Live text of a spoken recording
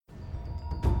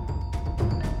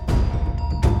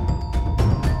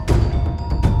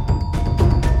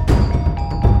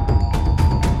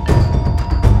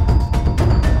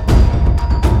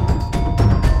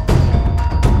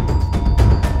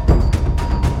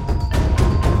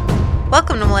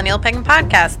Welcome to Millennial Pagan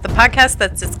Podcast, the podcast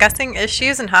that's discussing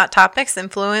issues and hot topics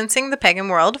influencing the pagan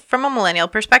world from a millennial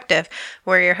perspective.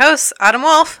 We're your hosts, Autumn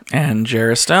Wolf. And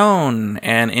Jarrah Stone.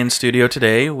 And in studio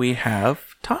today, we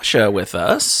have Tasha with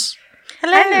us.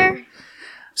 Hello. Hi there.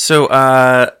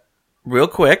 So, real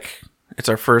quick, it's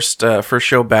our first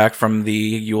show back from the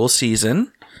Yule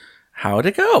season. How'd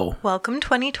it go? Welcome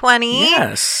 2020.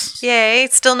 Yes. Yay.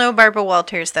 Still no Barbara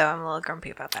Walters, though. I'm a little grumpy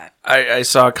about that. I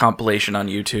saw a compilation on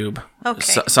YouTube.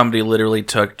 Okay. Somebody literally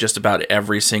took just about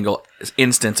every single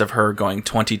instance of her going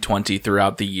 2020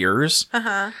 throughout the years.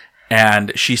 Uh-huh.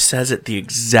 And she says it the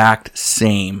exact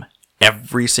same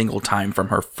every single time from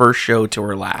her first show to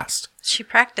her last. She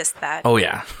practiced that. Oh,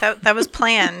 yeah. That was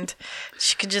planned.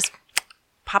 She could just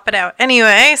pop it out.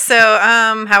 Anyway, so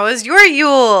how was your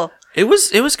Yule? It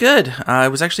was good.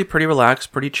 It was actually pretty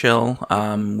relaxed, pretty chill.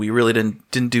 We really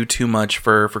didn't do too much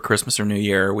for Christmas or New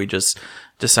Year. We just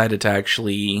decided to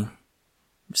actually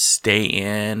stay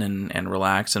in and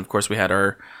relax. And of course, we had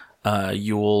our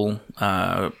Yule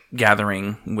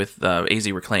gathering with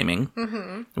AZ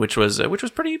Reclaiming, which was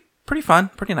pretty fun,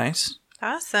 pretty nice.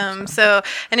 Awesome. So,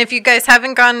 and if you guys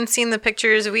haven't gone and seen the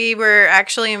pictures, we were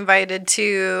actually invited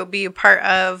to be a part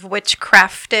of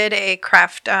Witchcrafted, a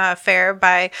craft fair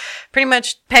by pretty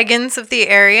much pagans of the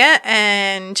area.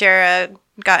 And Jarrah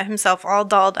got himself all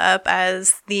dolled up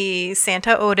as the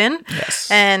Santa Odin. Yes.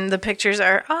 And the pictures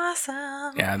are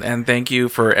awesome. Yeah, and thank you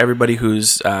for everybody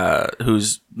who's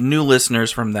new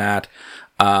listeners from that.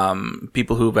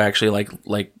 People who've actually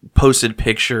like posted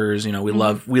pictures, you know, we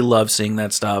love seeing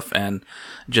that stuff, and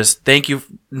just thank you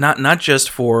not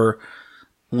just for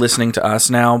listening to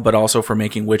us now, but also for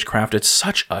making Witchcrafted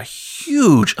such a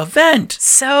huge event.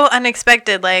 So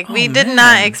unexpected. We did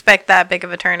not expect that big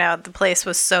of a turnout. The place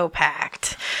was so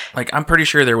packed. I'm pretty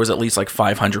sure there was at least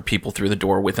 500 people through the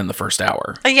door within the first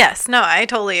hour. Yes, no, I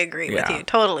totally agree with you.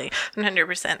 Totally.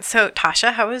 100%. So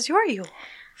Tasha, how was your Yule?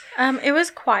 It was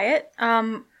quiet.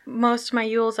 Most of my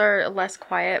Yules are less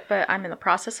quiet, but I'm in the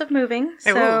process of moving.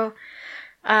 So,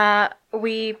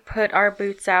 we put our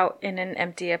boots out in an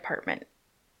empty apartment,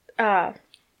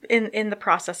 in the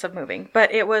process of moving.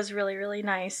 But it was really, really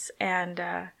nice. And,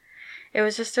 it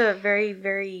was just a very,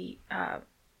 very,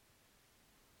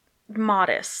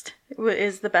 modest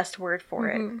is the best word for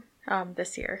it,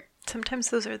 this year.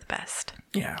 Sometimes those are the best.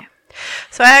 Yeah.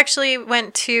 So I actually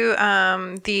went to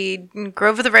the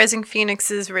Grove of the Rising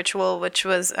Phoenixes ritual, which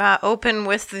was open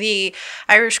with the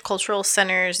Irish Cultural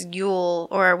Center's Yule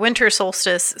or Winter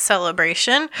Solstice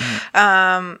celebration.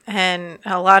 And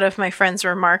a lot of my friends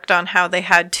remarked on how they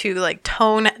had to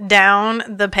tone down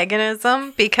the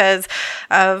paganism because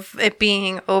of it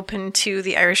being open to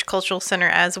the Irish Cultural Center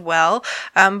as well.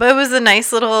 But it was a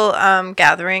nice little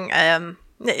gathering.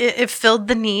 It filled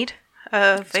the need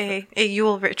of a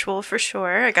Yule ritual for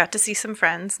sure. I got to see some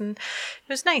friends and it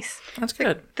was nice. That's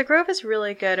good. The Grove is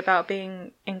really good about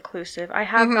being inclusive. I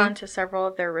have gone to several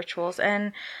of their rituals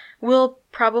and will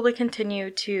probably continue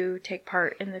to take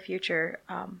part in the future.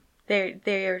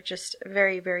 They are just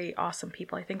very, very awesome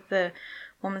people. I think the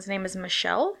woman's name is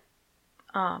Michelle.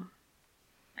 I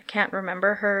can't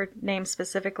remember her name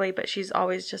specifically, but she's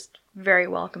always just very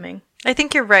welcoming. I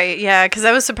think you're right, yeah, because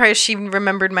I was surprised she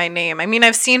remembered my name. I mean,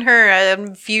 I've seen her at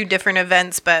a few different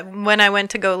events, but when I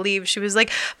went to go leave, she was like,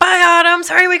 "Bye, Autumn,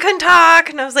 sorry we couldn't talk."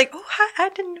 And I was like, "Oh, hi, I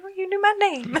didn't know you knew my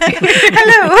name."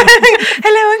 Hello.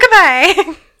 Hello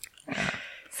and goodbye.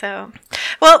 So,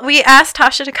 well, we asked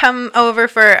Tasha to come over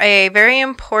for a very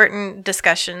important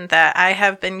discussion that I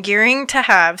have been gearing to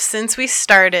have since we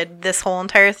started this whole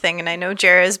entire thing. And I know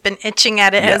Jarrah has been itching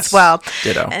at it as well.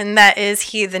 Ditto. And that is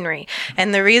heathenry.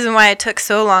 And the reason why it took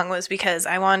so long was because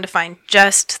I wanted to find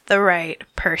just the right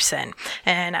person.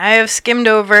 And I have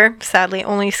sadly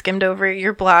only skimmed over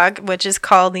your blog, which is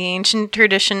called The Ancient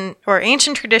Tradition or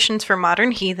Ancient Traditions for Modern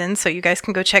Heathens. So you guys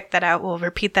can go check that out. We'll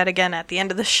repeat that again at the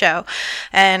end of the show.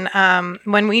 And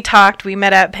when we talked, we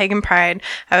met at Pagan Pride.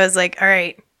 I was like, all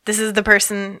right, this is the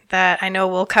person that I know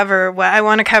will cover what I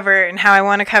want to cover and how I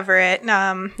want to cover it.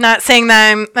 Not saying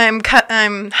that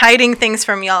I'm hiding things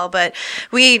from y'all, but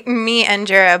me and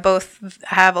Jarrah both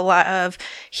have a lot of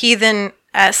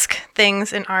heathen-esque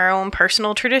things in our own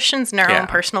personal traditions and our own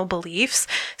personal beliefs.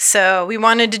 So we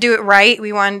wanted to do it right.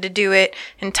 We wanted to do it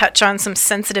and touch on some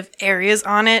sensitive areas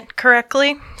on it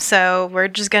correctly. So we're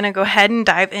just going to go ahead and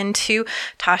dive into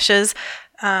Tasha's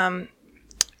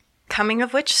coming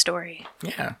of witch story.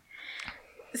 Yeah.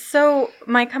 So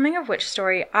my coming of witch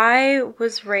story, I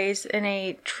was raised in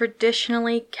a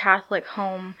traditionally Catholic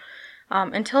home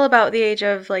until about the age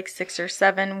of like 6 or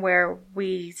 7, where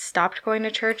we stopped going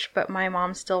to church, but my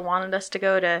mom still wanted us to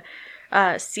go to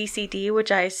CCD,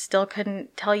 which I still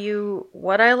couldn't tell you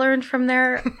what I learned from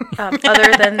there,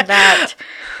 other than that.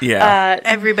 Yeah.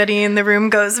 Everybody in the room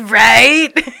goes,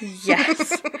 right?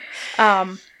 Yes.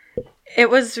 It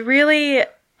was really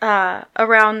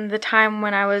around the time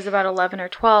when I was about 11 or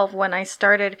 12 when I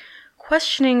started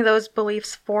questioning those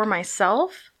beliefs for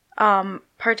myself,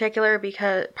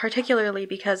 particularly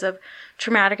because of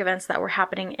traumatic events that were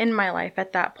happening in my life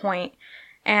at that point.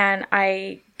 And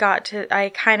I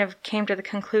kind of came to the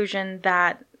conclusion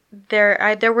that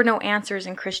there were no answers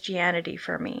in Christianity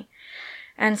for me.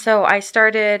 And so I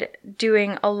started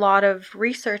doing a lot of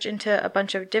research into a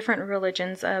bunch of different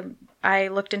religions. I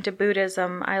looked into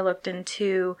Buddhism. I looked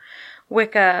into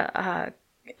Wicca,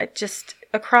 just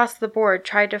across the board,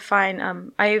 tried to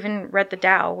find, I even read the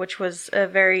Tao, which was a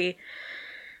very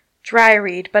dry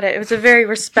read, but it was a very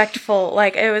respectful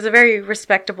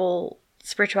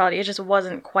spirituality. It just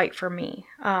wasn't quite for me.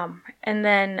 And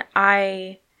then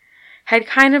I had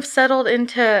kind of settled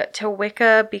into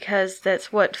Wicca because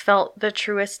that's what felt the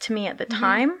truest to me at the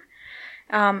time.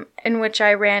 In which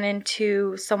I ran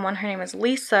into someone. Her name is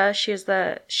Lisa.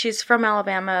 She's from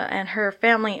Alabama, and her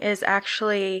family is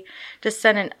actually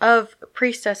descendant of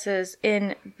priestesses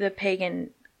in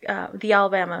the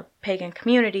Alabama pagan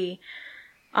community.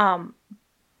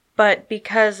 But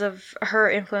because of her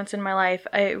influence in my life,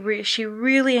 she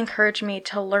really encouraged me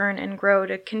to learn and grow,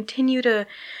 to continue to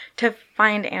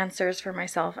find answers for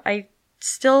myself. I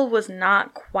still was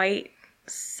not quite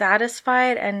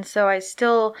satisfied, and so I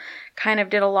still kind of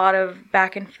did a lot of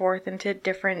back and forth into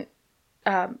different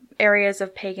areas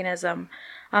of paganism,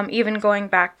 even going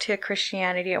back to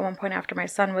Christianity at one point after my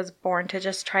son was born, to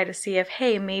just try to see if,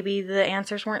 hey, maybe the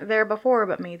answers weren't there before,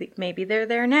 but maybe they're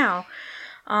there now.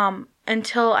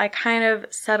 Until I kind of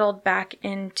settled back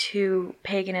into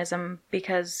paganism,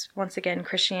 because once again,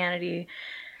 Christianity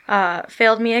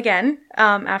failed me again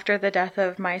after the death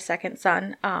of my second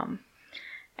son.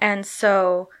 And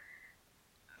so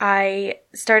I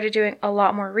started doing a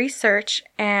lot more research,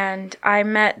 and I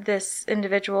met this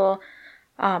individual.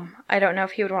 I don't know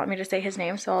if he would want me to say his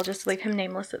name, so I'll just leave him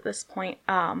nameless at this point.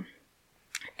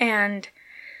 And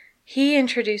he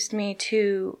introduced me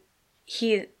to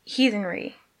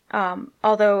heathenry.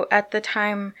 Although at the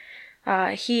time,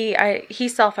 he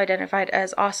self-identified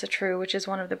as Asatru, which is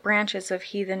one of the branches of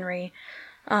heathenry,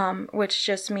 which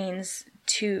just means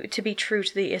to be true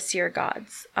to the Aesir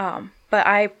gods. But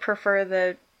I prefer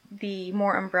the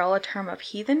more umbrella term of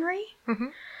heathenry,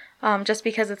 just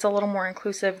because it's a little more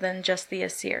inclusive than just the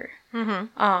Aesir.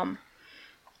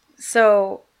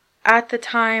 So at the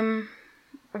time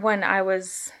when I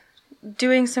was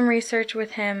doing some research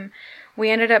with him, we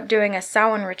ended up doing a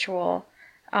Samhain ritual,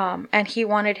 and he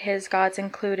wanted his gods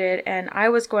included, and I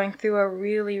was going through a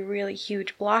really, really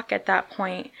huge block at that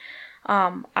point.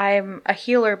 I'm a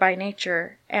healer by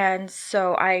nature, and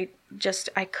so I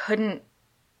couldn't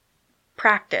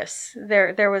practice.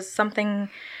 There was something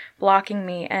blocking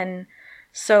me, and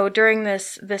so during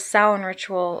this Samhain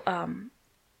ritual,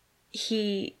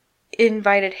 he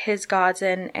invited his gods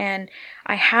in, and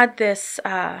I had this,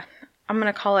 I'm going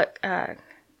to call it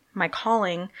my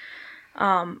calling.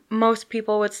 Most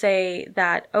people would say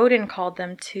that Odin called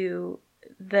them to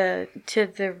the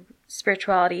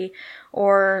spirituality,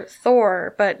 or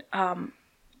Thor, but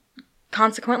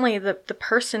consequently the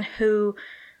person who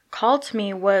called to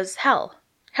me was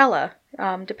Hela,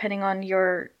 depending on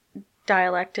your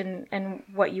dialect and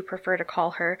what you prefer to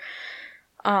call her.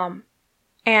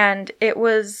 And it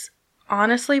was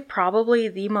honestly probably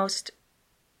the most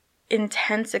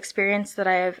intense experience that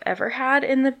I have ever had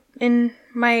in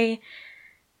my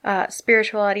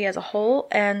spirituality as a whole.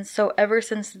 And so ever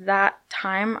since that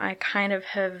time, I kind of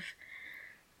have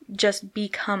just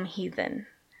become heathen.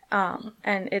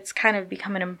 And it's kind of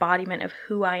become an embodiment of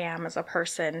who I am as a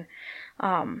person.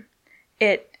 And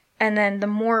then the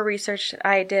more research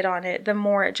I did on it, the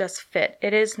more it just fit.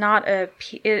 It's not a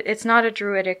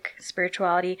druidic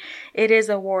spirituality. It is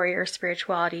a warrior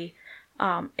spirituality.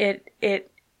 It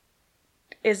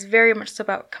is very much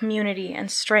about community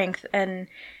and strength and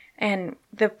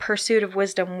the pursuit of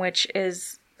wisdom, which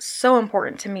is so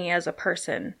important to me as a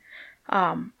person.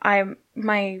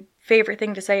 My favorite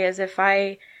thing to say is, if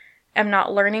I am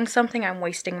not learning something, I'm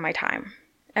wasting my time.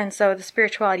 And so the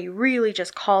spirituality really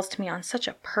just calls to me on such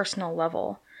a personal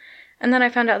level. And then I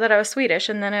found out that I was Swedish,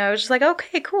 and then I was just like,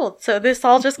 okay, cool. So this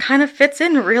all just kind of fits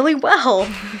in really well.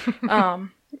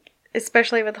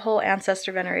 Especially with the whole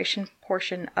ancestor veneration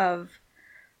portion of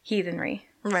heathenry.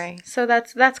 Right. So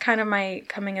that's kind of my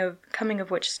coming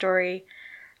of which story.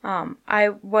 I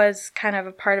was kind of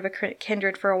a part of a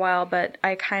kindred for a while, but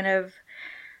I kind of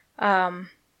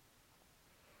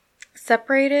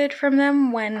separated from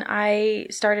them when I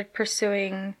started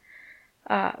pursuing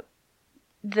I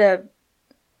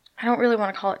don't really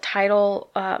want to call it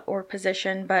title or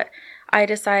position, but I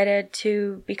decided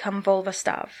to become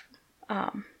Volvastav.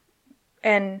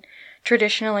 And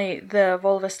traditionally, the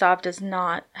Volvastav does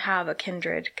not have a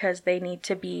kindred because they need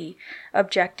to be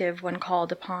objective when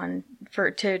called upon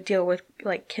to deal with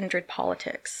like kindred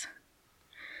politics.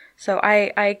 So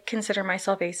I consider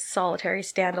myself a solitary,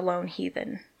 standalone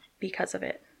heathen because of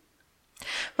it.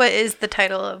 What is the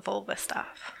title of Volvastav?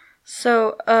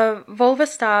 So,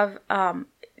 Volvastav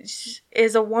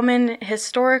is a woman.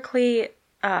 Historically,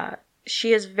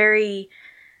 she is very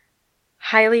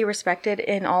highly respected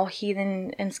in all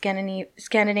heathen and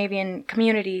Scandinavian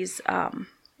communities.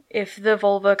 If the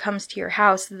Volva comes to your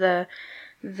house, the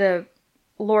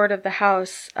lord of the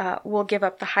house will give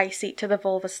up the high seat to the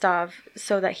Volvastav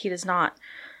so that he does not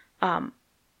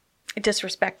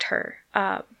disrespect her.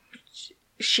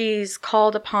 She's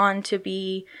called upon to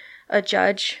be a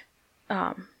judge.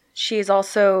 She is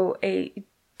also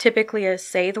typically a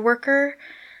Scythe worker,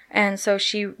 and so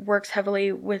she works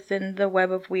heavily within the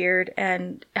web of weird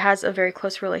and has a very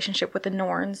close relationship with the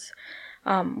Norns,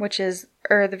 which is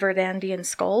the Verdandian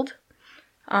Skuld.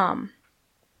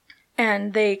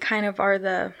 And they kind of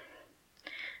are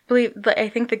I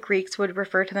think the Greeks would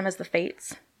refer to them as the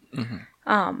Fates.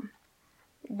 Mm-hmm.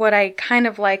 What I kind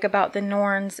of like about the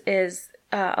Norns is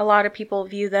a lot of people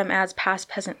view them as past,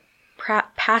 present,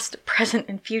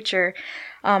 and future,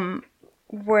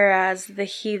 whereas the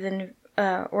heathen,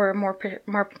 or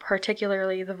more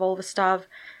particularly the Volvastav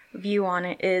view on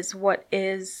it is what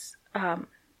is,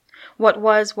 what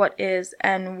was, what is,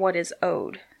 and what is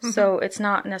owed. Mm-hmm. So it's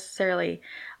not necessarily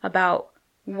about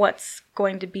what's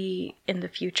going to be in the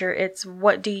future. It's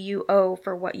what do you owe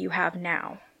for what you have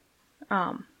now.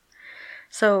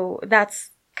 So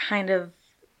that's kind of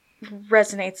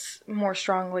resonates more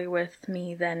strongly with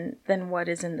me than what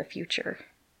is in the future.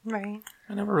 Right.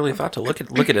 I never really thought to look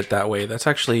at it that way. It's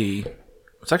actually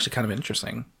kind of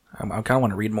interesting. I kind of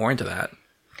want to read more into that.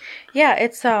 Yeah,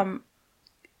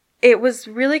 it was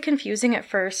really confusing at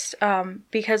first,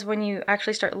 because when you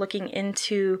actually start looking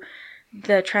into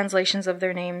the translations of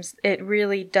their names, it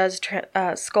really does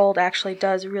Skuld actually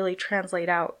does really translate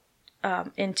out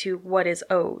into what is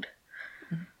owed.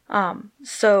 Mm-hmm.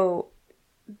 So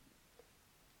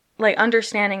like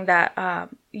understanding that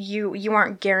you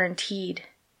aren't guaranteed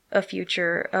a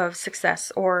future of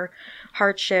success or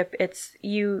hardship. It's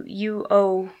you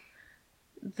owe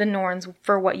the Norns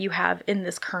for what you have in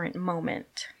this current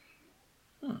moment.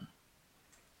 I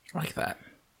like that.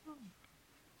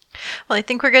 Well, I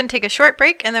think we're going to take a short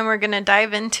break, and then we're going to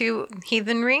dive into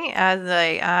heathenry as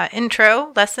a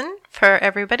intro lesson for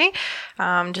everybody.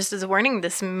 Just as a warning,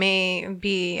 this may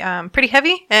be pretty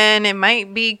heavy, and it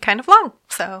might be kind of long,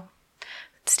 so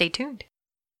stay tuned.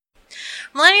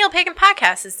 Millennial Pagan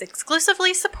Podcast is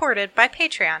exclusively supported by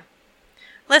Patreon.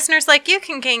 Listeners like you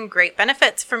can gain great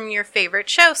benefits from your favorite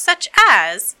show, such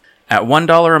as... At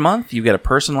 $1 a month, you get a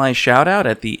personalized shout-out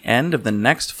at the end of the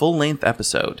next full-length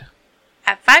episode.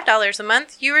 At $5 a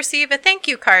month, you receive a thank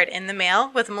you card in the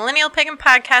mail with a Millennial Pagan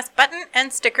Podcast button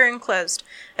and sticker enclosed.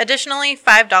 Additionally,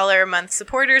 $5 a month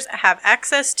supporters have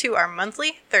access to our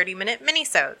monthly 30-minute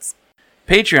minisodes.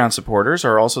 Patreon supporters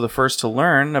are also the first to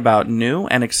learn about new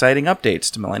and exciting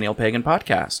updates to Millennial Pagan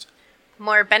Podcast.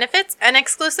 More benefits and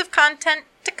exclusive content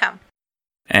to come.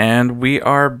 And we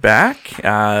are back.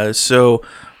 So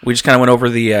we just kind of went over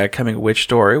the Coming of Witch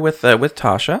story with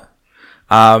Tasha.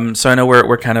 So I know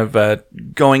we're kind of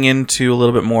going into a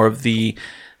little bit more of the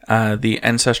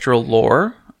ancestral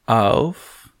lore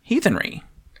of heathenry.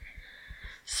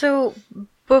 So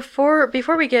before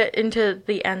we get into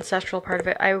the ancestral part of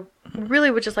it, I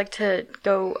really would just like to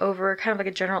go over kind of like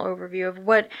a general overview of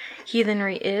what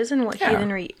heathenry is and what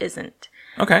heathenry isn't.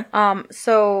 Okay.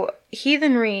 So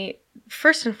heathenry,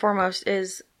 first and foremost,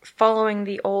 is following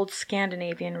the old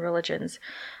Scandinavian religions,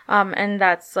 and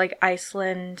that's like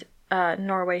Iceland,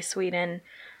 Norway, Sweden,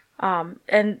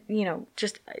 and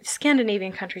just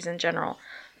Scandinavian countries in general.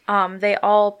 They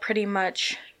all pretty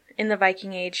much in the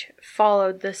Viking Age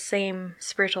followed the same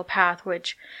spiritual path,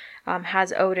 which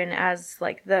has Odin as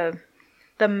like the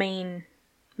main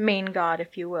god,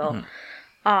 if you will.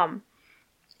 Mm-hmm.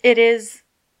 It is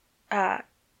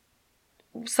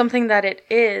something that it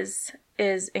is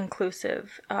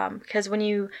inclusive, because when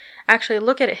you actually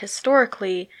look at it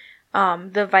historically,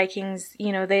 the Vikings,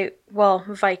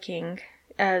 Viking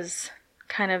as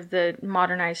kind of the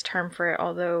modernized term for it,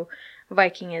 although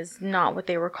Viking is not what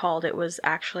they were called. It was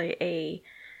actually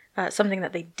something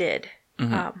that they did.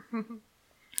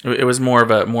 It was more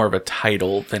of a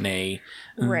title than a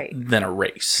right than a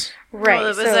race. Right. Well,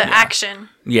 it was an action.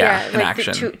 Yeah, an like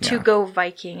action. to go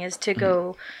Viking is to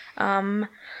go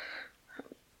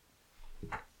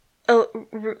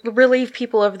relieve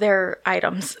people of their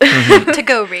items. To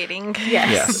go raiding.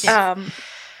 Yes.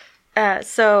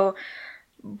 Yes.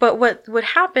 But what would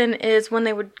happen is when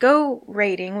they would go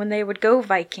raiding, when they would go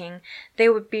Viking, they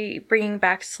would be bringing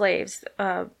back slaves,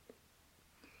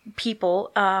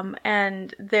 people,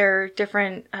 and their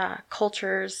different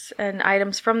cultures and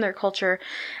items from their culture.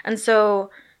 And so,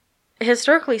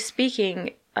 historically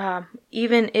speaking,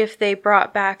 even if they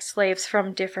brought back slaves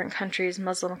from different countries,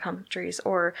 Muslim countries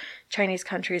or Chinese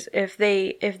countries, if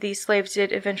these slaves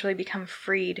did eventually become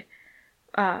freed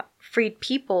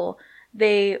people,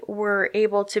 they were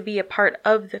able to be a part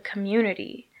of the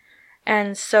community.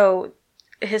 And so,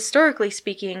 historically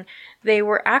speaking, they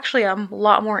were actually a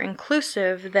lot more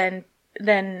inclusive than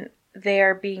they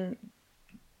are being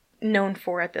known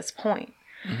for at this point.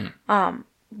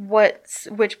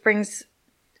 Which brings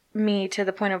me to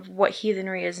the point of what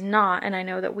heathenry is not, and I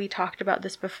know that we talked about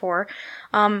this before.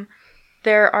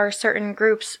 There are certain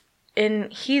groups in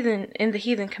the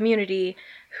heathen community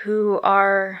who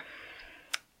are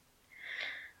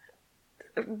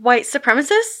white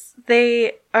supremacists.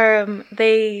 They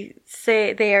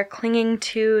say they are clinging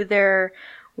to their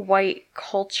white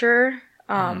culture,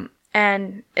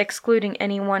 and excluding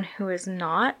anyone who is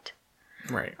not.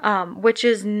 Right. Which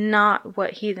is not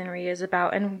what heathenry is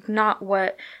about, and not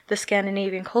what the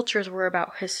Scandinavian cultures were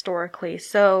about historically.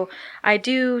 So I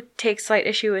do take slight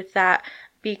issue with that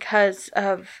because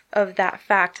of that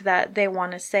fact that they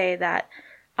want to say that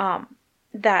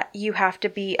that you have to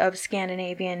be of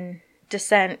Scandinavian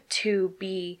descent to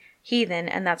be heathen,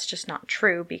 and that's just not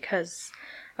true because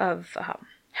of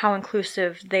how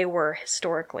inclusive they were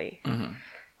historically.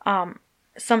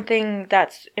 Something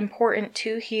that's important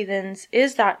to heathens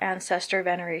is that ancestor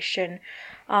veneration.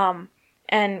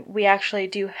 And we actually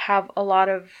do have a lot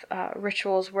of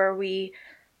rituals where we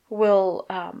will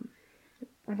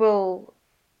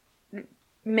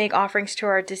make offerings to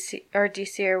our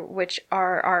Disir, which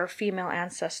are our female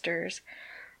ancestors.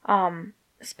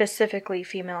 Specifically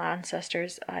female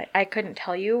ancestors. I couldn't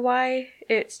tell you why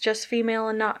it's just female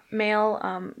and not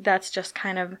male. That's just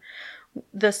kind of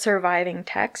the surviving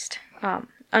text.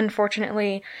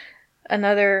 Unfortunately,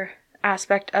 another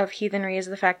aspect of heathenry is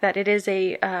the fact that it is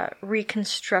a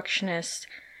Reconstructionist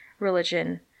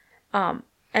religion.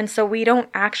 And so we don't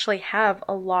actually have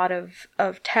a lot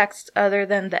of texts other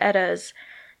than the Eddas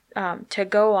to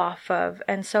go off of.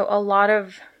 And so a lot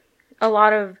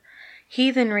of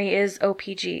heathenry is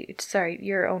OPG,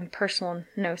 your own personal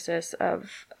gnosis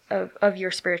of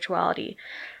your spirituality.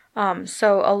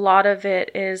 So a lot of it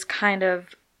is kind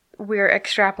of, we're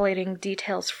extrapolating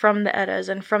details from the Eddas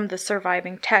and from the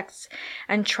surviving texts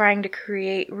and trying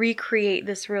to recreate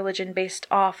this religion based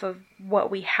off of what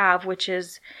we have, which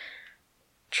is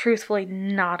truthfully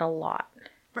not a lot.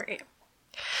 Right.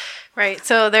 Right.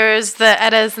 So there's the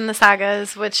Eddas and the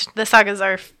sagas, which the sagas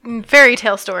are fairy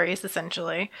tale stories,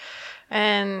 essentially.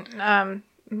 And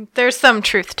there's some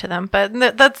truth to them, but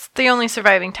that's the only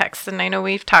surviving text. And I know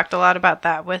we've talked a lot about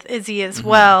that with Izzy as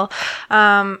well.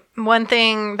 One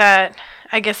thing that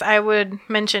I guess I would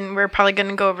mention, we're probably going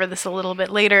to go over this a little bit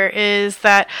later, is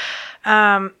that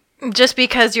just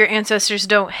because your ancestors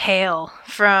don't hail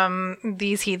from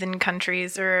these heathen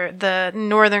countries or the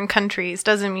northern countries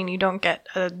doesn't mean you don't get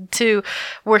to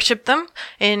worship them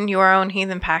in your own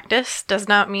heathen practice. Does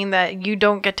not mean that you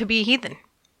don't get to be heathen.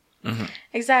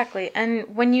 Exactly.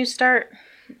 And when you start,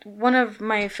 one of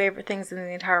my favorite things in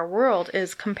the entire world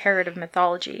is comparative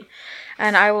mythology.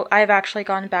 And I've actually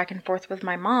gone back and forth with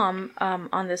my mom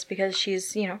on this because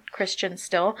she's, Christian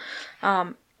still,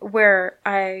 where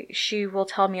she will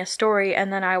tell me a story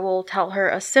and then I will tell her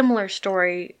a similar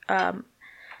story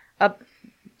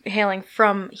hailing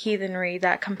from heathenry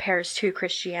that compares to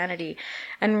Christianity.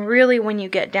 And really, when you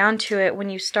get down to it, when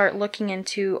you start looking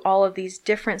into all of these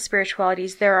different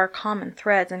spiritualities, there are common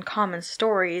threads and common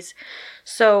stories.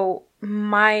 So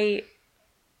my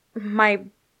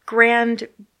grand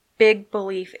big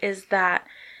belief is that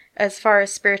as far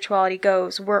as spirituality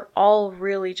goes, we're all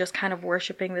really just kind of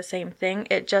worshiping the same thing.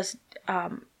 It just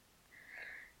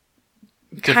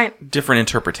different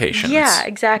interpretations. Yeah,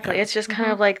 exactly. Yeah. It's just kind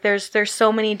of like there's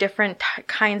so many different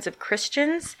kinds of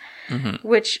Christians,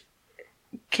 which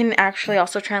can actually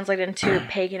also translate into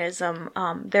paganism.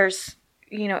 There's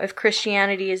if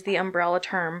Christianity is the umbrella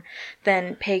term,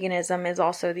 then paganism is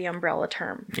also the umbrella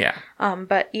term. Yeah.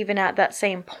 But even at that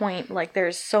same point, like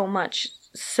there's so much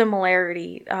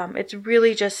similarity. It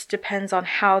really just depends on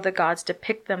how the gods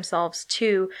depict themselves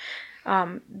to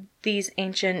these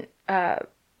ancient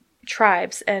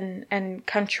tribes and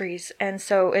countries. And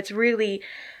so it's really,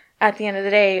 at the end of the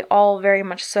day, all very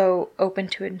much so open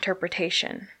to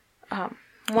interpretation. Kind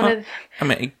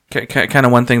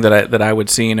of one thing that I would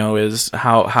see, is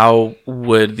how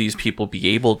would these people be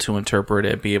able to interpret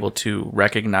it, be able to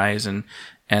recognize and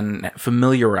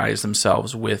familiarize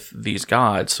themselves with these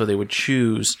gods, so they would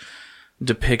choose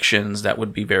depictions that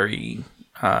would be very,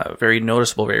 very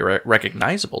noticeable, very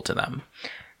recognizable to them.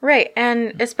 Right,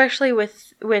 and especially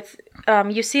with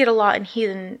you see it a lot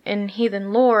in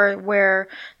heathen lore, where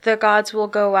the gods will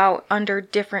go out under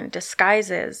different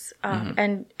disguises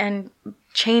and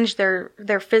change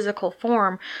their physical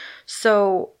form.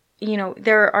 So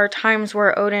there are times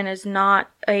where Odin is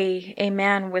not a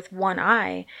man with one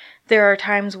eye. There are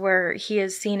times where he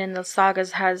is seen in the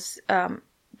sagas as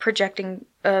projecting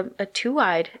a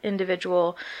two-eyed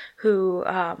individual who.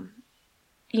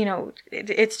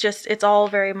 It's all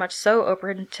very much so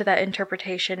open to that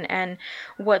interpretation and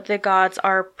what the gods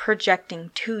are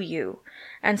projecting to you.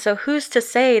 And so who's to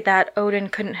say that Odin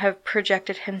couldn't have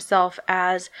projected himself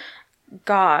as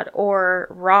God or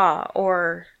Ra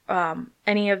or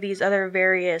any of these other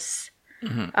various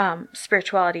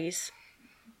spiritualities?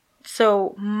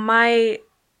 So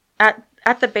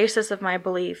at the basis of my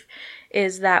belief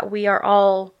is that we are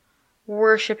all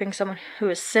worshipping someone who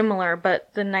is similar,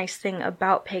 but the nice thing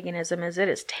about paganism is it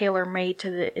is tailor-made to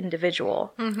the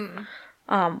individual,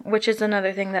 which is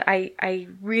another thing that I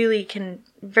really can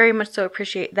very much so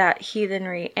appreciate, that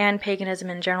heathenry and paganism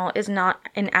in general is not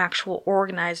an actual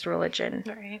organized religion.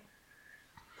 Right.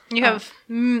 You have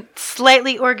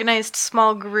slightly organized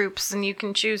small groups, and you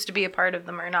can choose to be a part of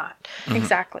them or not.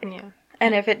 Exactly. Yeah.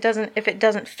 And if it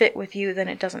doesn't fit with you, then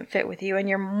it doesn't fit with you, and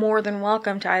you're more than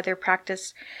welcome to either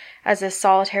practice as a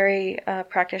solitary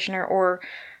practitioner or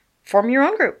form your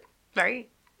own group. Right.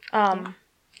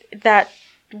 That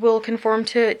will conform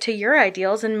to your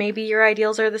ideals, and maybe your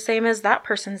ideals are the same as that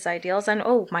person's ideals, and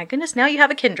oh my goodness, now you have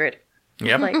a kindred.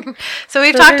 Yep. So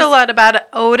we've talked a lot about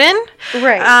Odin.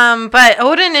 Right. But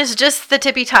Odin is just the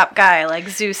tippy top guy, like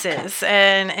Zeus is.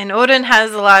 And Odin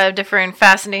has a lot of different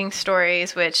fascinating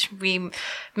stories, which we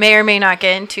may or may not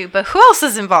get into. But who else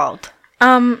is involved?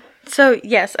 So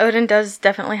yes, Odin does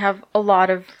definitely have a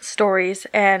lot of stories,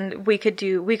 and we could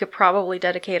probably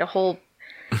dedicate a whole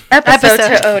episode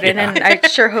to Odin, and I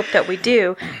sure hope that we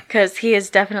do, because he is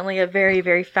definitely a very,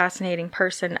 very fascinating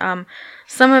person.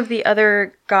 Some of the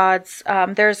other gods,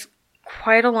 there's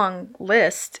quite a long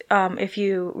list if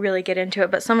you really get into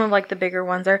it, but some of like the bigger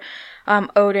ones are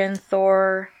Odin,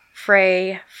 Thor,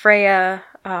 Freya,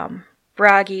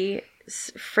 Bragi,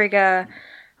 Frigga,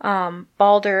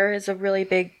 Balder is a really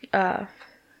big.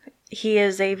 He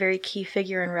is a very key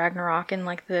figure in Ragnarok, and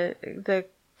like the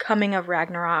coming of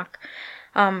Ragnarok.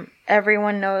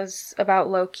 Everyone knows about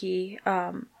Loki.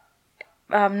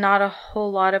 Not a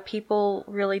whole lot of people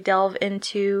really delve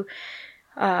into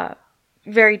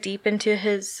very deep into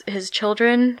his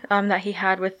children that he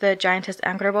had with the giantess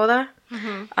Angrboda,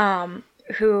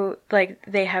 who, like,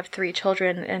 they have 3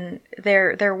 children, and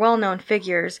they're well-known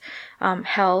figures.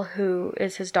 Hel, who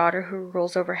is his daughter, who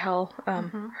rules over Hel,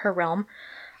 her realm.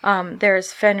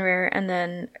 There's Fenrir, and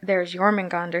then there's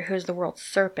Jormungandr, who's the world's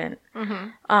serpent.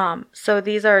 So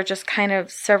these are just kind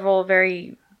of several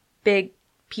very big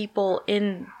people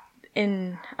in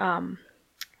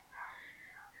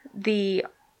the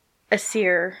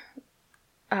Aesir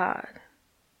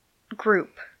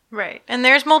group. Right. And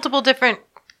there's multiple different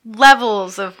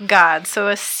levels of gods. So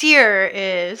Aesir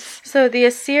is... So the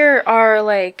Aesir are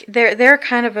like... They're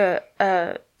kind of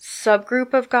a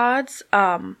subgroup of gods.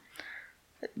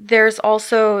 There's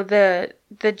also the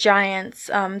giants,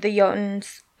 the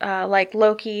Jotuns, like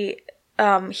Loki.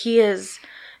 He is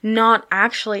not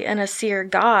actually an Aesir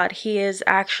god. He is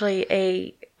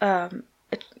actually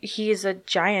he's a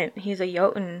giant. He's a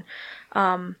Jotun.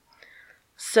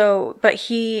 But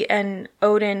he and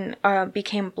Odin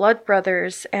became blood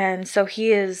brothers, and so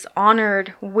he is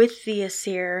honored with the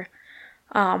Aesir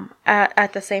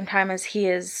at the same time as he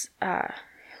is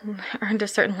earned a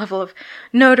certain level of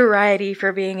notoriety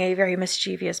for being a very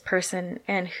mischievous person,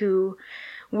 and who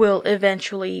will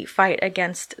eventually fight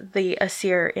against the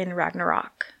Aesir in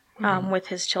Ragnarok with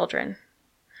his children.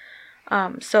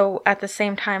 So at the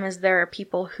same time as there are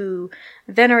people who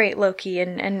venerate Loki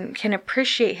and can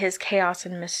appreciate his chaos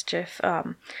and mischief,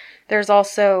 there's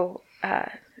also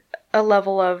a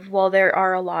level of, well, there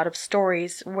are a lot of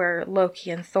stories where Loki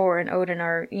and Thor and Odin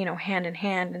are, hand in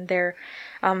hand, and they're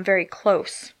very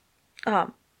close.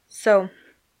 So,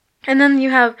 and then you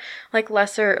have like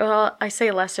lesser, well, I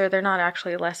say lesser, they're not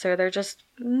actually lesser, they're just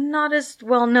not as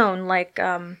well known. Like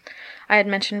I had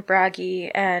mentioned Bragi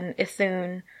and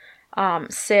Ithun,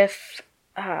 Sif,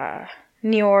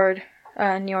 Njord.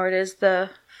 Njord is the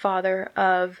father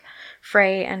of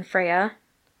Frey and Freya.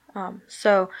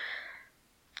 So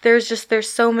there's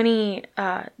so many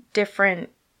different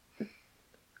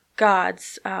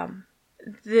gods. On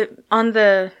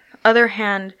the other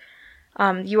hand,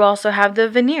 you also have the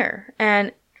Vanir,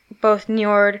 and both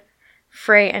Njord,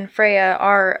 Frey, and Freya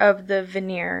are of the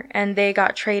Vanir, and they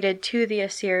got traded to the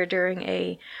Aesir during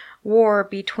a war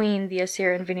between the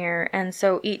Aesir and Vanir, and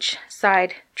so each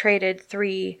side traded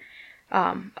 3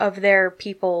 of their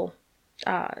people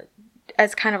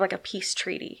as kind of like a peace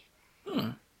treaty.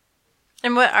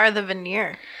 And what are the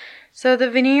Vanir? So the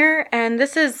Vanir, and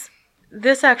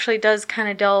this actually does kind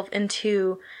of delve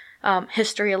into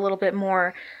history a little bit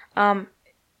more.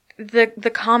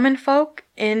 The common folk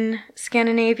in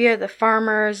Scandinavia, the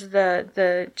farmers,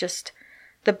 the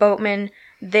boatmen,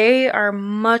 they are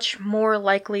much more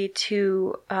likely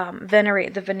to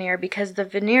venerate the Vanir, because the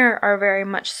Vanir are very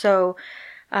much so,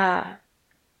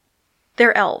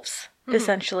 they're elves,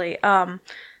 essentially.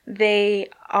 They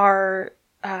are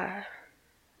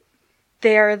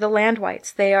the land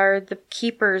wights. They are the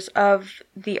keepers of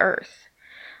the earth.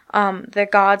 The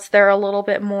gods, they're a little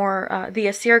bit more, the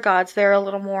Aesir gods, they're a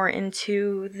little more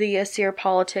into the Aesir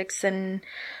politics, and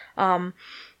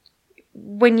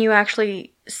when you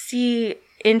actually see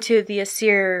into the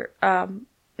Aesir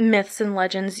myths and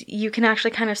legends, you can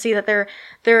actually kind of see that they're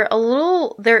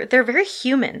very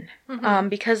human,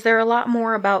 because they're a lot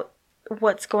more about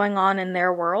what's going on in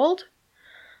their world.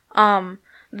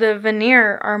 The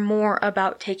Vanir are more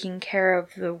about taking care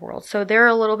of the world. So they're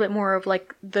a little bit more of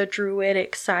like the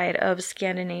druidic side of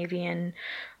Scandinavian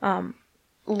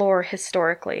lore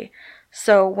historically.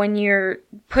 So when you're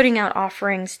putting out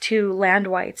offerings to land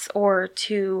wights or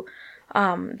to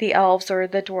the elves or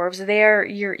the dwarves,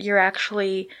 you're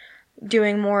actually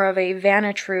doing more of a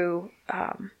Vanatru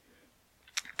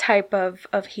type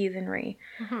of heathenry.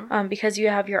 Because you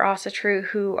have your Asatru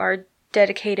who are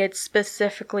dedicated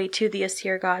specifically to the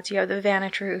Aesir gods. You have the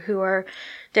Vanatru who are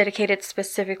dedicated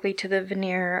specifically to the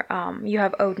Vanir. You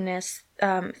have Odinist,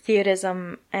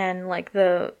 Theodism, and like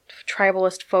the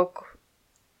tribalist folk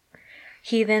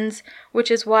heathens, which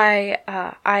is why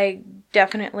I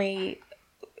definitely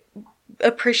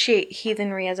appreciate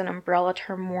heathenry as an umbrella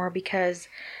term more, because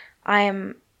I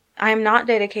am not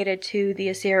dedicated to the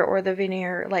Aesir or the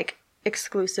Vanir like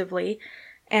exclusively.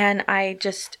 And I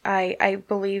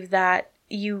believe that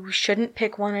you shouldn't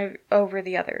pick one over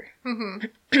the other.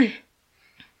 I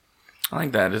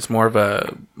like that. It's more of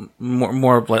a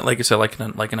more of like you said, like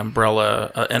an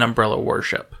umbrella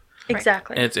worship.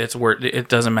 Exactly. It's where it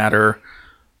doesn't matter.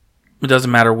 It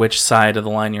doesn't matter which side of the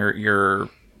line you're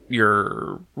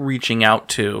reaching out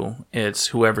to. It's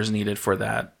whoever's needed for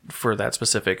that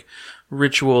specific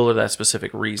ritual or that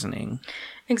specific reasoning.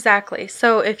 Exactly.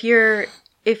 So if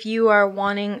you are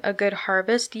wanting a good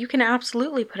harvest, you can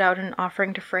absolutely put out an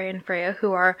offering to Frey and Freya,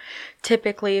 who are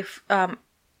typically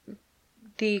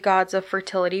the gods of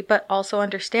fertility, but also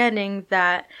understanding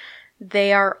that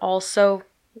they are also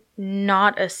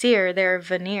not Aesir, they're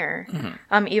Vanir,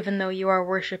 even though you are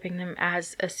worshiping them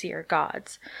as Aesir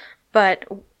gods. But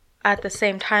at the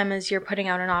same time as you're putting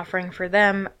out an offering for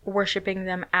them, worshiping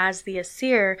them as the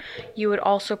Aesir, you would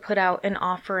also put out an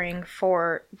offering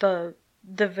for the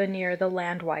Vanir, the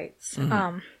land wights,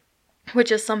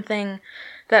 which is something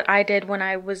that I did when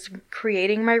I was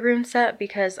creating my rune set,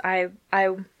 because I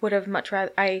would have much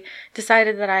rather, I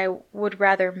decided that I would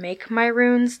rather make my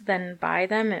runes than buy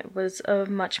them. It was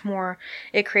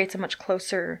it creates a much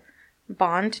closer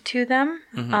bond to them.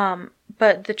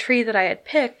 But the tree that I had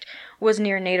picked was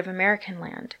near Native American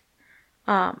land.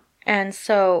 And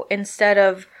so instead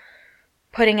of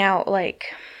putting out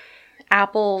like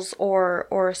apples or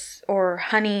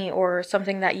honey or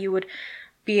something that you would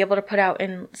be able to put out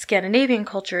in Scandinavian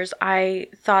cultures, I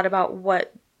thought about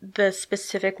what the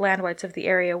specific land wights of the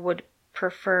area would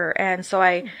prefer. And so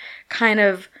I kind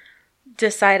of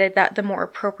decided that the more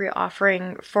appropriate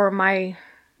offering for my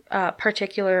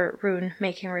particular rune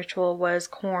making ritual was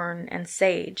corn and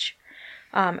sage.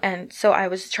 And so I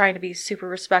was trying to be super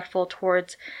respectful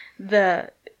towards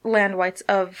the land wights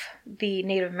of the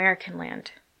Native American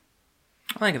land.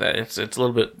 I like that. It's a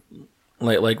little bit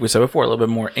like we said before, a little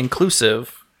bit more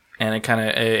inclusive, and it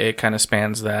kind of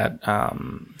spans that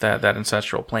that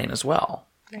ancestral plane as well.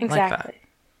 Exactly.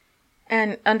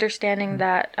 And understanding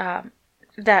that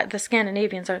that the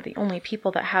Scandinavians aren't the only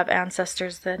people that have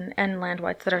ancestors and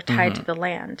landwights that are tied to the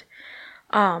land.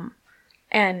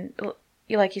 And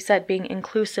like you said, being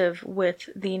inclusive with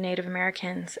the Native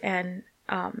Americans and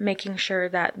making sure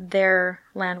that their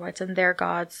landwights and their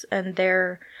gods and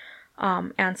their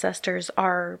ancestors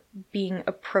are being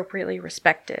appropriately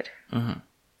respected.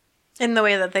 In the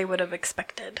way that they would have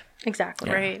expected.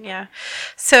 Exactly. Right, yeah.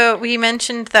 So we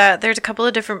mentioned that there's a couple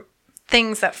of different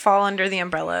things that fall under the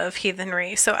umbrella of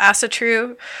heathenry. So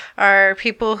Asatru are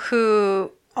people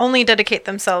who only dedicate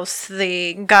themselves to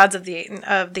the gods of the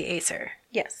Aesir.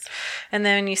 Yes. And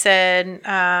then you said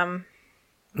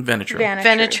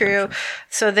Venatru.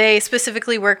 So they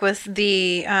specifically work with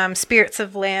the spirits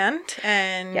of land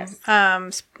and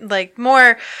like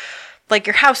more like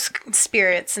your house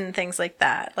spirits and things like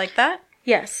that. Like that?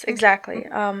 Yes, exactly.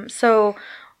 So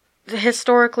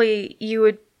historically, you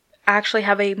would actually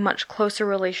have a much closer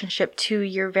relationship to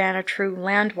your Venatru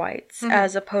landwights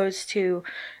as opposed to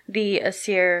the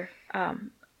Aesir,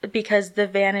 because the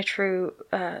Venatru,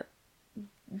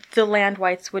 the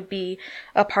landwights would be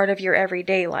a part of your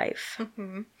everyday life.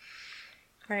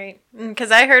 Right.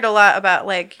 Because I heard a lot about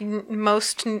like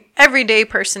most everyday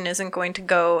person isn't going to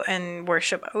go and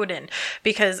worship Odin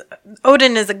because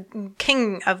Odin is a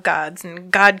king of gods and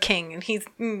god king, and he's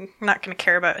not going to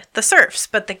care about the serfs.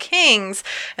 But the kings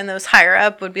and those higher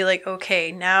up would be like,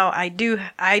 okay, now I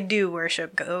do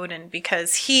worship Odin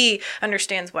because he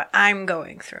understands what I'm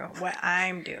going through, what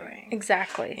I'm doing.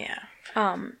 Exactly.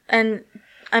 Yeah. And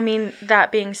I mean, that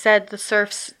being said, the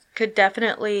serfs could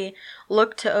definitely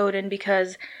look to Odin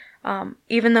because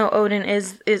even though Odin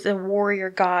is a warrior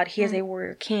god, he is a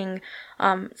warrior king,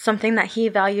 something that he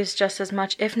values just as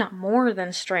much, if not more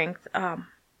than strength,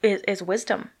 is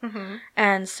wisdom.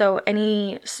 And so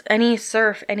any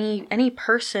serf, any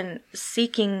person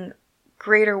seeking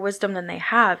greater wisdom than they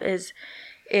have is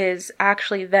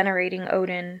actually venerating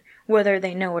Odin, whether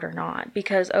they know it or not,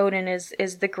 because Odin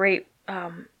is the great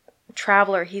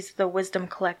traveler. He's the wisdom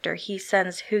collector. He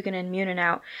sends Hugin and Munin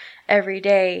out every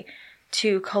day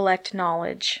to collect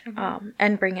knowledge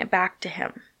and bring it back to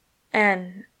him.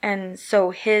 And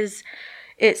so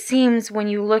it seems when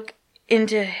you look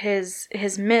into his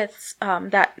myths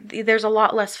that there's a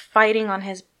lot less fighting on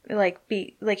his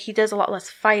he does a lot less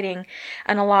fighting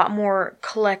and a lot more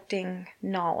collecting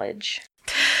knowledge.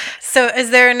 So is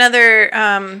there another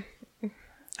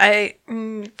I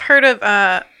heard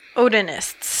of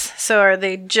Odinists. So are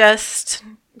they just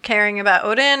caring about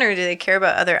Odin, or do they care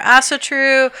about other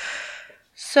Asatru?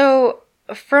 So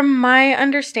from my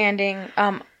understanding,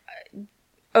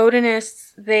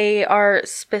 Odinists, they are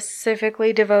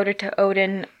specifically devoted to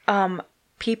Odin.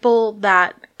 People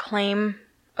that claim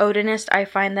Odinist, I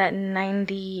find that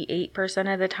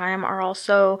 98% of the time are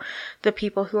also the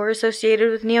people who are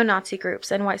associated with neo-Nazi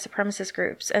groups and white supremacist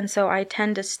groups. And so I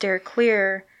tend to steer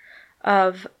clear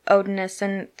of Odinists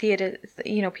and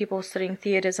people studying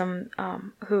theism,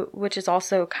 which is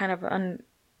also kind of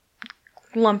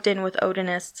lumped in with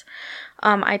Odinists.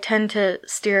 I tend to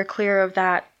steer clear of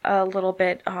that a little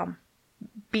bit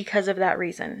because of that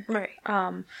reason. Right.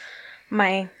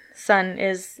 My son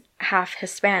is half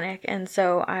Hispanic, and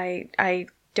so I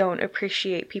don't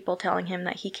appreciate people telling him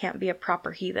that he can't be a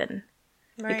proper heathen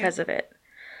because of it.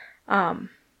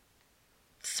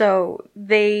 So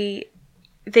they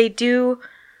do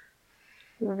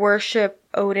worship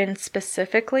Odin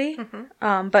specifically,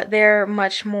 but they're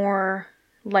much more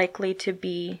likely to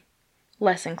be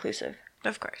less inclusive.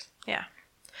 Of course, yeah.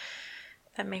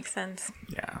 That makes sense.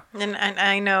 Yeah. And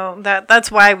I know that's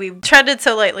why we treaded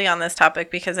so lightly on this topic,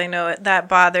 because I know that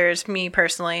bothers me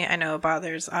personally. I know it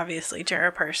bothers, obviously,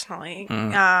 Jara personally.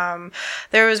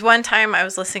 There was one time I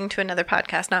was listening to another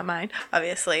podcast, not mine,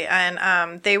 obviously,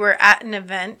 and they were at an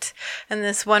event, and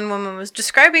this one woman was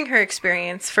describing her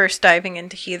experience first diving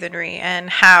into heathenry and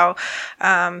how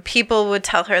people would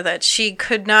tell her that she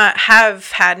could not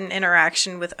have had an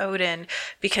interaction with Odin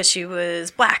because she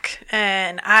was black.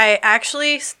 And I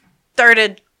actually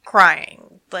started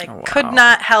crying, could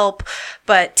not help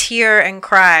but tear and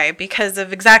cry because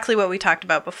of exactly what we talked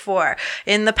about before.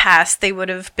 In the past, they would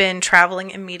have been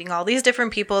traveling and meeting all these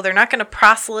different people. They're not going to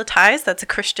proselytize. That's a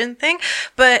Christian thing,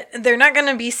 but they're not going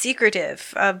to be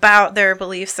secretive about their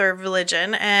beliefs or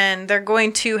religion, and they're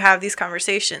going to have these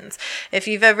conversations. If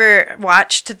you've ever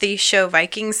watched the show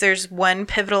Vikings, there's one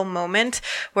pivotal moment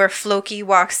where Floki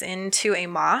walks into a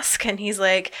mosque and he's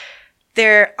like,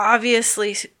 they're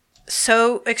obviously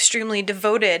so extremely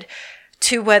devoted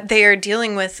to what they are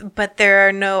dealing with, but there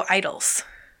are no idols.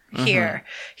 here.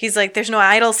 He's like, there's no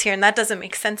idols here, and that doesn't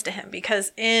make sense to him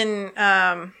because in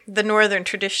the northern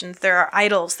traditions, there are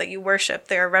idols that you worship.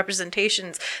 There are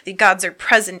representations. The gods are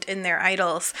present in their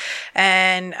idols,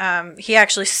 and he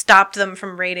actually stopped them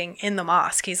from raiding in the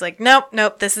mosque. He's like,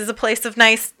 nope, this is a place of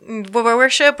nice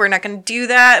worship. We're not going to do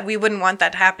that. We wouldn't want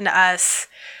that to happen to us.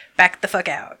 Back the fuck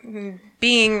out.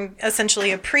 Being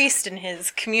essentially a priest in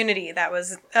his community, that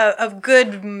was a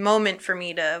good moment for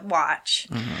me to watch.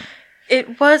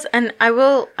 It was, and I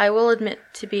will admit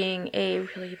to being a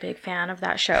really big fan of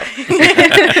that show.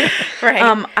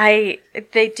 Right.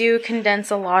 They do condense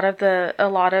a lot of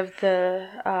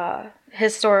the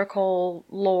historical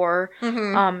lore.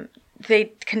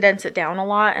 They condense it down a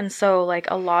lot, and so like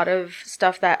a lot of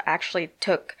stuff that actually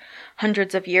took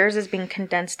hundreds of years is being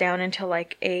condensed down into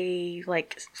like a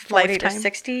 40 to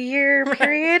 60 year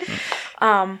period.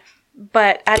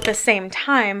 But at the same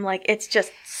time, like it's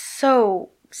just so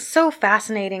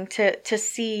fascinating to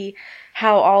see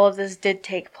how all of this did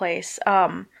take place.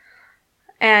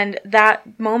 And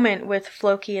that moment with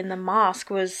Floki in the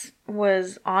mosque was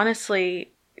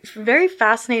honestly very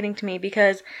fascinating to me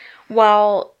because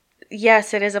while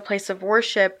yes, it is a place of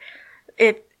worship,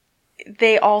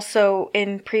 they also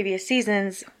in previous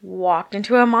seasons walked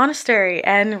into a monastery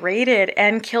and raided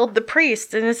and killed the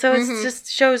priest. And so it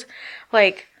just shows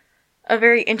like a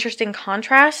very interesting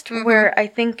contrast where I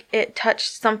think it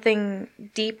touched something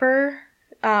deeper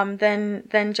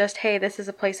than just, hey, this is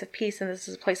a place of peace and this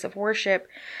is a place of worship.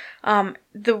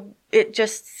 It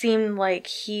just seemed like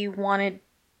he wanted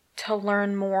to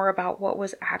learn more about what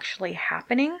was actually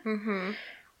happening,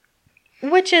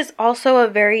 which is also a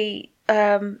very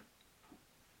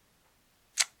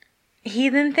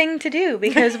heathen thing to do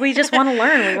because we just want to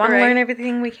learn. We want to learn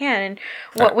everything we can. And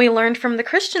what we learned from the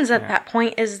Christians at that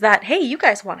point is that, hey, you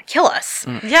guys want to kill us.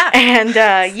 Yeah.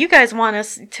 And you guys want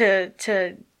us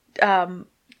to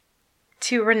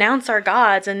renounce our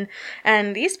gods.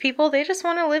 And these people, they just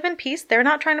want to live in peace. They're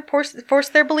not trying to force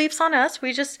their beliefs on us.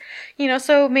 We just,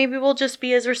 so maybe we'll just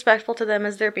be as respectful to them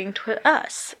as they're being to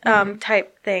us,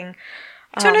 type thing.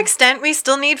 To an extent, we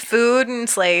still need food and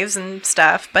slaves and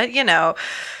stuff, but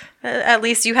at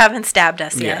least you haven't stabbed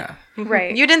us yet.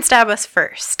 Right. You didn't stab us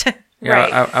first. Yeah,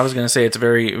 right. I was going to say it's a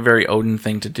very, very Odin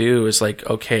thing to do. Is like,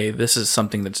 okay, this is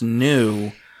something that's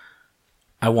new.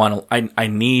 I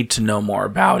need to know more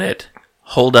about it.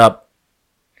 Hold up.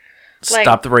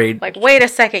 Stop the raid. Like, wait a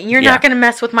second. You're not going to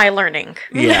mess with my learning.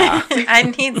 Yeah.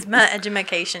 I need my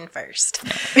education first.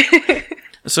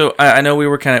 So I know we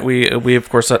were we of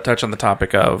course touched on the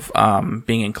topic of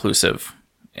being inclusive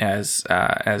as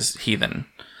heathen.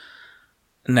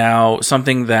 Now,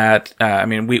 something that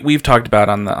we've talked about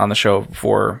on the show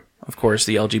before, of course,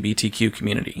 the LGBTQ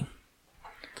community,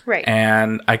 right?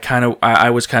 And I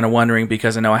was kind of wondering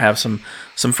because I know I have some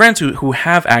friends who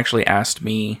have actually asked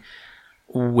me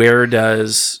where do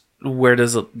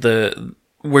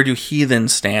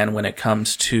heathens stand when it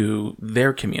comes to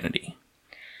their community.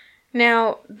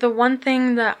 Now, the one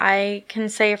thing that I can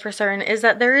say for certain is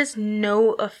that there is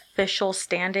no official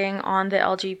standing on the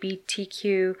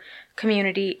LGBTQ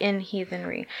community in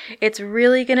heathenry. It's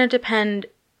really going to depend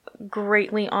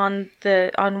greatly on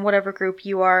whatever group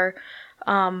you are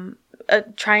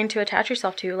trying to attach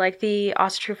yourself to. Like the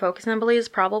Asatru Folk Assembly is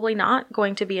probably not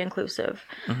going to be inclusive,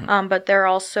 but they're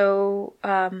also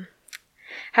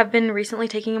have been recently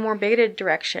taking a more bigoted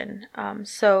direction.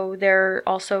 So they're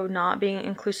also not being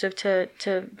inclusive to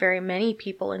very many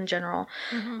people in general.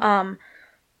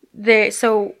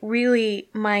 So really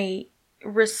my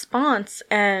response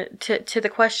to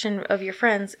the question of your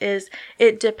friends is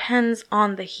it depends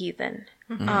on the heathen.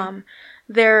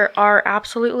 There are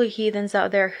absolutely heathens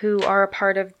out there who are a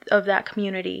part of that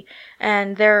community.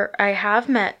 And I have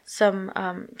met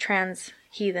some trans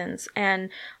heathens, and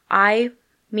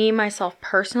myself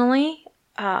personally,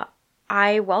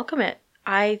 I welcome it.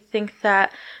 I think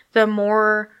that the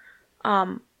more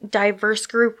diverse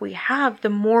group we have, the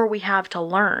more we have to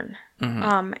learn.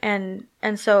 And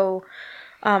so,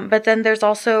 but then there's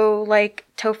also like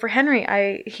Topher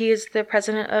Henry. He is the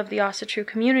president of the Asatru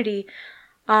community.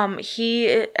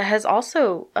 He has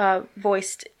also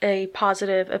voiced a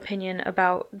positive opinion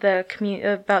about the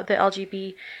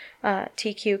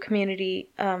LGBTQ community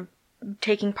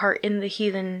taking part in the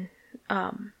heathen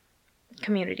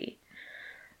community.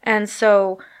 And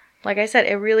so, like I said,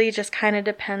 it really just kind of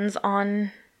depends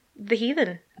on the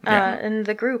heathen and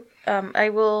the group. I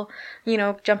will,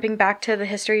 jumping back to the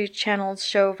History Channel's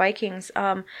show Vikings,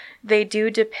 they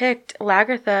do depict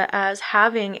Lagertha as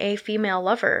having a female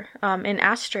lover in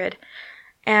Astrid.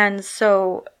 And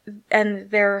so, and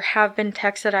there have been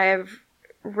texts that I have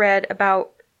read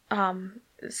about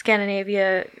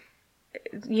Scandinavia,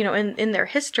 in their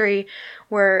history,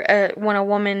 where when a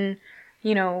woman,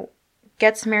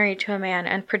 gets married to a man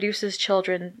and produces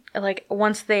children, like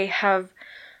once they have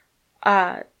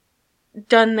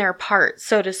done their part,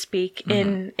 so to speak,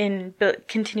 in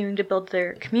continuing to build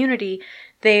their community,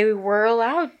 they were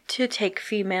allowed to take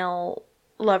female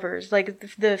lovers.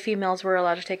 Like the females were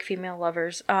allowed to take female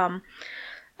lovers.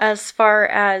 As far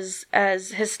as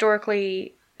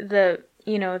historically the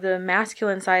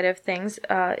masculine side of things,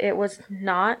 it was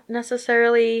not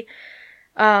necessarily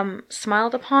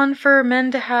smiled upon for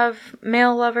men to have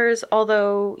male lovers,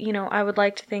 although, I would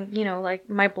like to think, like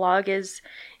my blog is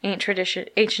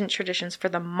ancient traditions for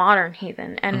the modern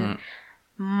heathen, and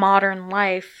modern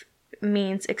life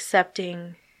means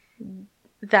accepting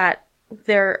that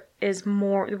there is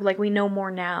more, like we know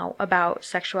more now about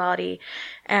sexuality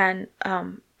and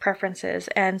preferences,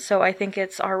 and so I think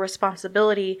it's our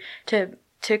responsibility to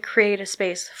create a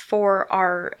space for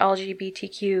our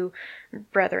LGBTQ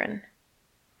brethren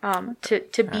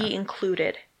to be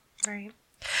included. Right.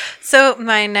 So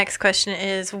my next question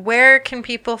is, where can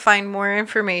people find more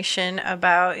information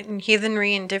about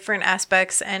heathenry in different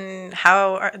aspects, and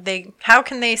how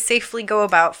can they safely go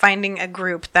about finding a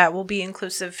group that will be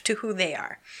inclusive to who they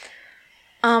are?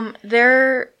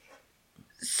 There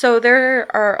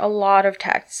are a lot of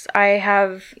texts. I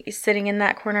have, sitting in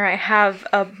that corner, I have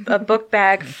a book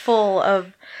bag full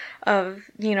of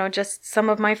just some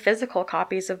of my physical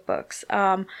copies of books.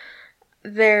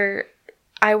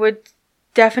 I would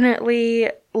definitely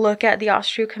look at the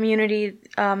Austrian community.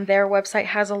 Their website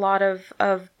has a lot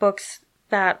of books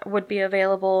that would be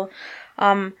available.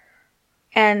 And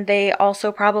they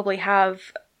also probably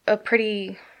have a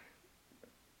pretty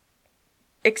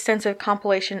extensive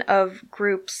compilation of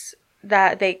groups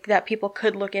that people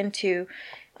could look into.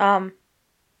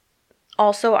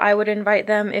 Also, I would invite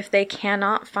them, if they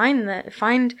cannot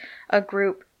find a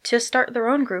group, to start their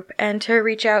own group and to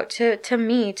reach out to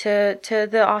me, to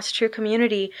the Austrian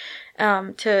community,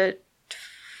 to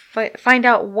find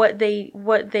out what they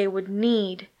would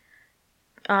need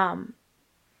to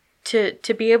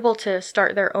be able to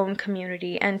start their own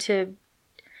community, and to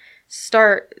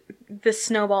start the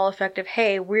snowball effect of,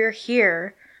 hey, we're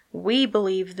here, we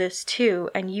believe this too,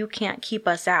 and you can't keep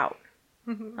us out.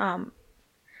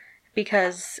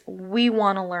 Because we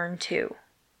want to learn too.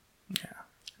 Yeah.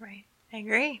 Right. I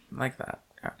agree. Like that.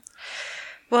 Yeah.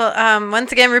 Well,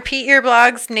 once again, repeat your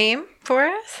blog's name for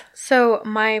us. So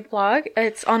my blog,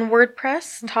 it's on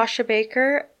WordPress, Tasha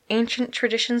Baker, Ancient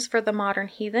Traditions for the Modern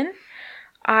Heathen.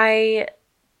 I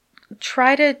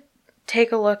try to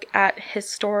take a look at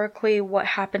historically, what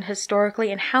happened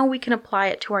historically, and how we can apply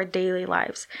it to our daily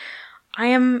lives. I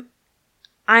am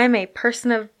a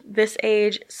person of this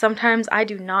age. Sometimes I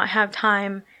do not have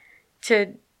time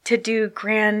to do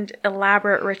grand,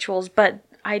 elaborate rituals, but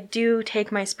I do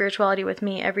take my spirituality with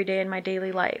me every day in my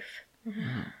daily life.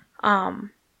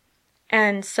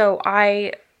 And so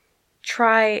I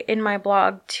try in my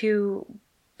blog to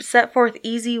set forth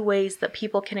easy ways that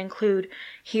people can include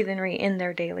heathenry in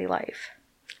their daily life.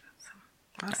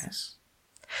 Awesome. Nice.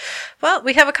 Well,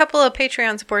 we have a couple of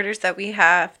Patreon supporters that we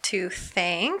have to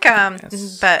thank,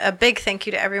 Yes. but a big thank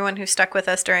you to everyone who stuck with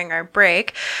us during our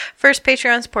break. First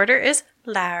Patreon supporter is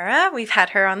Lara. We've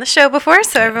had her on the show before,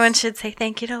 so everyone should say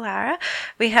thank you to Lara.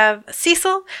 We have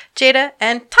Cecil, Jada,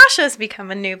 and Tasha's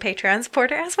become a new Patreon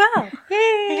supporter as well.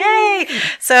 Yay!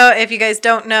 So if you guys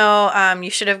don't know, you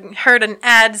should have heard an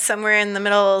ad somewhere in the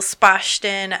middle splashed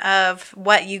in of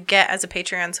what you get as a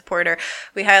Patreon supporter.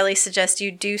 We highly suggest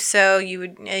you do so. You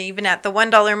would, even at the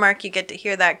 $1 mark, you get to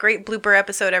hear that great blooper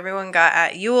episode everyone got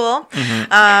at Yule.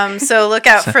 So look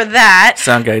out for that.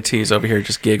 Sound guy T's over here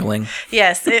just giggling.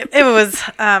 Yes, it was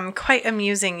quite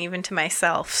amusing even to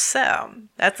myself. So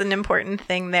that's an important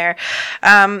thing there.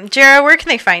 Jara, where can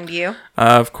they find you?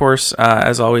 Of course,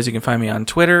 as always, you can find me on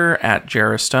Twitter at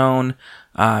Jara Stone,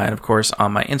 and of course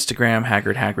on my Instagram,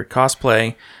 Haggard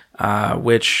Cosplay,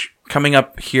 which coming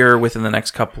up here within the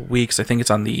next couple weeks. I think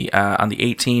it's on the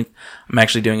 18th. I'm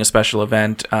actually doing a special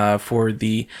event for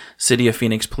the City of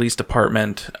Phoenix Police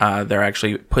Department. They're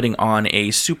actually putting on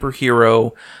a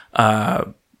superhero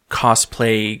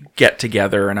cosplay get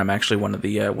together, and I'm actually one of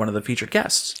the featured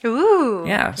guests. Ooh,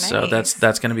 yeah, nice. So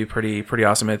that's going to be pretty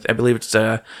awesome. I believe it's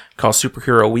called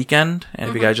Superhero Weekend, and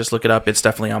if you guys just look it up, it's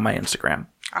definitely on my Instagram.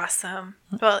 Awesome.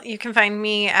 Well, you can find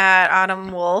me at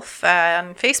Autumn Wolf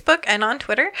on Facebook and on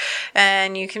Twitter,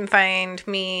 and you can find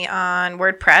me on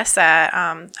WordPress at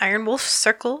Iron Wolf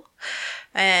Circle.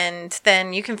 And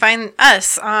then you can find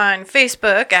us on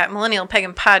Facebook at Millennial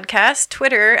Pagan Podcast,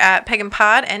 Twitter at Pagan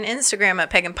Pod, and Instagram at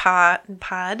Pagan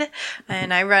Pod.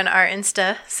 And I run our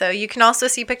Insta. So you can also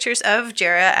see pictures of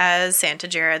Jera as Santa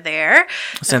Jera there.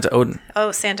 Santa Odin.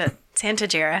 Oh, Santa Jera. Santa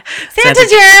Jera!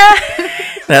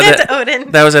 Santa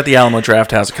Odin. That was at the Alamo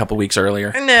Draft House a couple weeks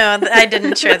earlier. No, I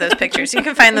didn't share those pictures. You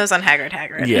can find those on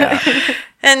Haggard. Yeah.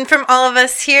 And from all of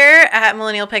us here at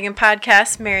Millennial Pagan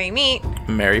Podcast, merry meet.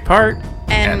 Merry part.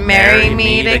 And merry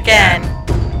meet again.